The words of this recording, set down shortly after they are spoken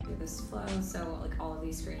this flow. So like all of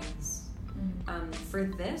these screens. For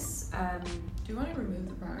this, do you want to remove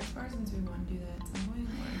the progress bar since we want to do that at some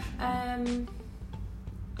point?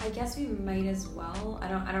 I guess we might as well. I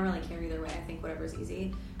don't really care either way. I think whatever's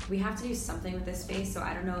easy. We have to do something with this space, so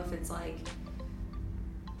I don't know if it's like,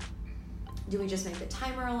 do we just make the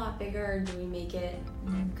timer a lot bigger, or do we make it,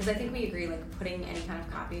 because I think we agree like putting any kind of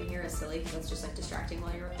copy in here is silly because that's just like distracting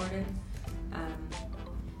while you're recording.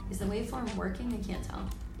 Is the waveform working? I can't tell.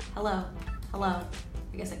 Hello.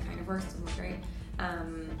 I guess it kind of works. Doesn't look great.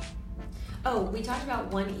 We talked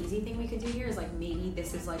about one easy thing we could do here is like maybe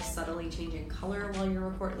this is like subtly changing color while you're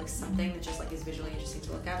recording, like something that just like is visually interesting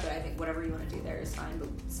to look at. But I think whatever you want to do there is fine. But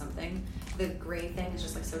something, the gray thing is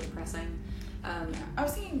just like so depressing. I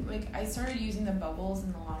was thinking, like, I started using the bubbles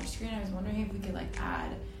in the launch screen. I was wondering if we could like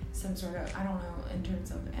add some sort of, I don't know in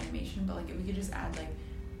terms of animation, but like if we could just add like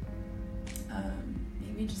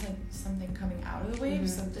maybe just like something coming out of the wave,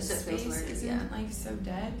 so the space isn't like so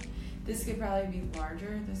dead. This could probably be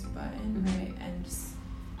larger, this button, right? And just